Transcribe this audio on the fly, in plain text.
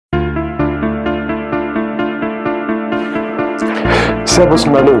Servus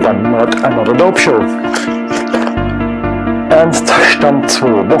und Hallo, not another dope show. Ernst Stand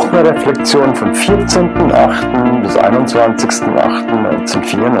 2, Wochenreflexion vom 14.08. bis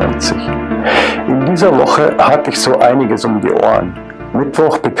 21.08.1994. In dieser Woche hatte ich so einiges um die Ohren.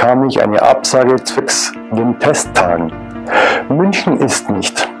 Mittwoch bekam ich eine Absage zwecks den Testtagen. München ist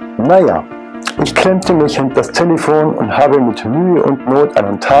nicht. Naja, ich klemmte mich hinter das Telefon und habe mit Mühe und Not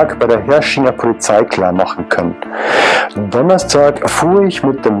einen Tag bei der Herrschinger Polizei klar machen können. Donnerstag fuhr ich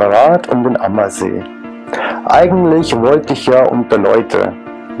mit dem Rad um den Ammersee. Eigentlich wollte ich ja unter Leute.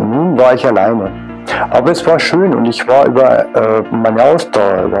 Nun war ich alleine. Aber es war schön und ich war über meine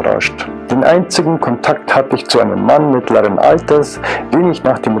Ausdauer überrascht. Den einzigen Kontakt hatte ich zu einem Mann mittleren Alters, den ich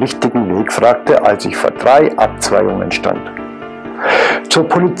nach dem richtigen Weg fragte, als ich vor 3 Abzweigungen stand. Zur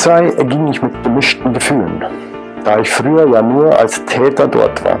Polizei ging ich mit gemischten Gefühlen, da ich früher ja nur als Täter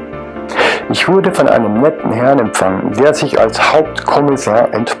dort war. Ich wurde von einem netten Herrn empfangen, der sich als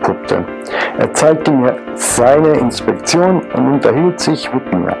Hauptkommissar entpuppte. Er zeigte mir seine Inspektion und unterhielt sich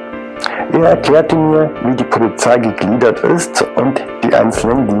mit mir. Er erklärte mir, wie die Polizei gegliedert ist und die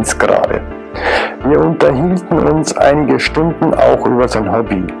einzelnen Dienstgrade. Wir unterhielten uns einige Stunden auch über sein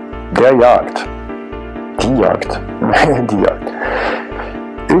Hobby, der Jagd. Die Jagd.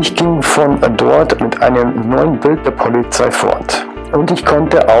 Ich ging von dort mit einem neuen Bild der Polizei fort. Und ich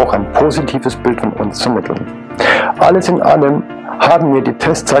konnte auch ein positives Bild von uns vermitteln. Alles in allem haben mir die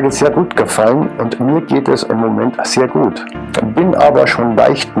Testtage sehr gut gefallen und mir geht es im Moment sehr gut. Bin aber schon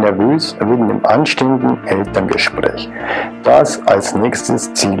leicht nervös wegen dem anstehenden Elterngespräch, das als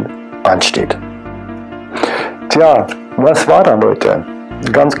nächstes Ziel ansteht. Tja, was war da, Leute?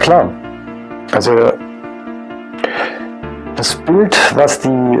 Ganz klar. Also das Bild, was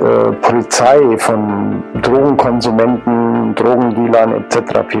die Polizei von Drogenkonsumenten, Drogendealern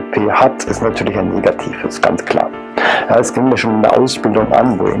etc. pp. hat, ist natürlich ein negatives, ganz klar. Ja, es ging mir schon in der Ausbildung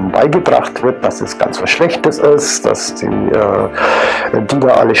an, wo ihnen beigebracht wird, dass es ganz was Schlechtes ist, dass die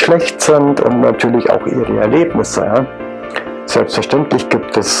Dealer alle schlecht sind und natürlich auch ihre Erlebnisse. Ja. Selbstverständlich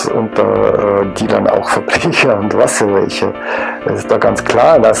gibt es unter Dealern auch Verbrecher und was für welche. Es ist da ganz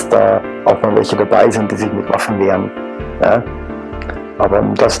klar, dass da auch mal welche dabei sind, die sich mit Waffen wehren. Ja. Aber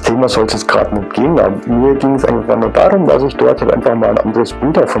um das Thema soll es jetzt gerade nicht gehen. Aber mir ging es einfach nur darum, dass ich dort halt einfach mal ein anderes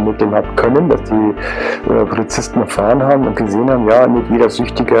Bild vermitteln habe können, dass die Polizisten erfahren haben und gesehen haben, ja, nicht jeder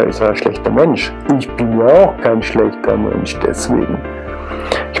Süchtiger ist ein schlechter Mensch. Ich bin ja auch kein schlechter Mensch, deswegen.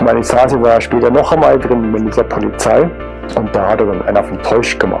 Ich meine, ich saß ja später noch einmal drin mit dieser Polizei und da hat er dann einen auf den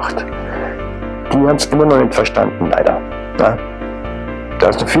Täusch gemacht. Die haben es immer noch nicht verstanden, leider. Ja. Da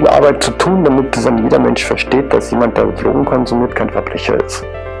ist noch viel Arbeit zu tun, damit das dann jeder Mensch versteht, dass jemand, der Drogen konsumiert, kein Verbrecher ist.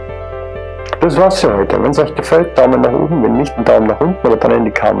 Das war's für heute. Wenn es euch gefällt, Daumen nach oben, wenn nicht, einen Daumen nach unten oder dann in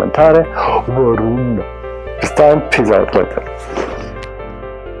die Kommentare. Warum? Bis dahin, peace out, Leute.